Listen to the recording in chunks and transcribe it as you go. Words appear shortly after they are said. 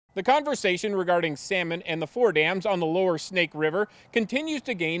The conversation regarding salmon and the 4 dams on the lower Snake River continues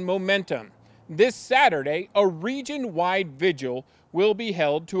to gain momentum. This Saturday, a region-wide vigil will be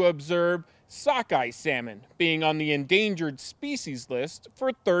held to observe sockeye salmon being on the endangered species list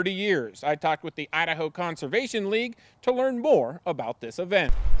for 30 years. I talked with the Idaho Conservation League to learn more about this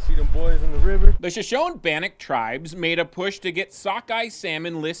event. See them boys in the river? The Shoshone-Bannock tribes made a push to get sockeye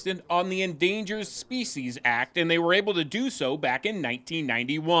salmon listed on the Endangered Species Act, and they were able to do so back in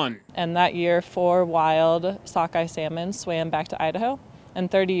 1991. And that year, 4 wild sockeye salmon swam back to Idaho, and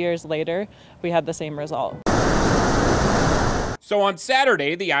 30 years later, we had the same result. So on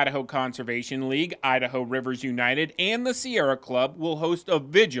Saturday, the Idaho Conservation League, Idaho Rivers United, and the Sierra Club will host a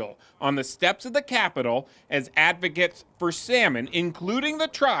vigil on the steps of the Capitol as advocates for salmon, including the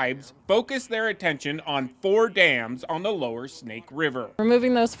tribes, focus their attention on 4 dams on the lower Snake River.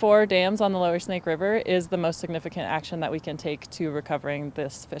 Removing those 4 dams on the lower Snake River is the most significant action that we can take to recovering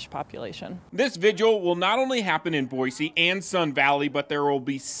this fish population. This vigil will not only happen in Boise and Sun Valley, but there will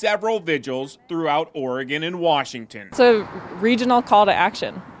be several vigils throughout Oregon and Washington. It's a regional call to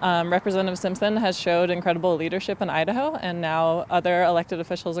action. Representative Simpson has showed incredible leadership in Idaho, and now other elected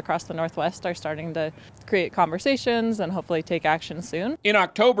officials across the Northwest are starting to create conversations and hopefully take action soon. In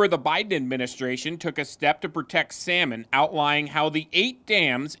October, the Biden administration took a step to protect salmon, outlining how the 8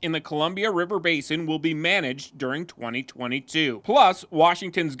 dams in the Columbia River Basin will be managed during 2022. Plus,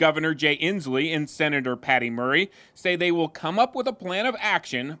 Washington's Governor Jay Inslee and Senator Patty Murray say they will come up with a plan of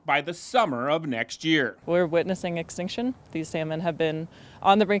action by the summer of next year. We're witnessing extinction. These salmon have been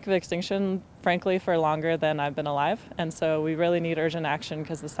on the brink of extinction, frankly, for longer than I've been alive. And so we really need urgent action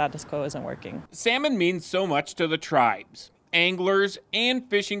because the status quo isn't working. Salmon means so much to the tribes, anglers, and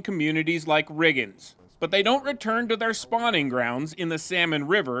fishing communities like Riggins. But they don't return to their spawning grounds in the Salmon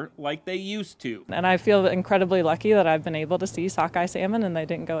River like they used to. And I feel incredibly lucky that I've been able to see sockeye salmon and they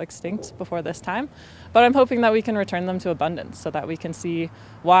didn't go extinct before this time. But I'm hoping that we can return them to abundance so that we can see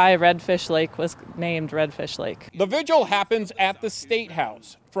why Redfish Lake was named Redfish Lake. The vigil happens at the State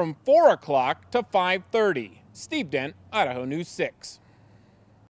House from 4 o'clock to 5:30. Steve Dent, Idaho News 6.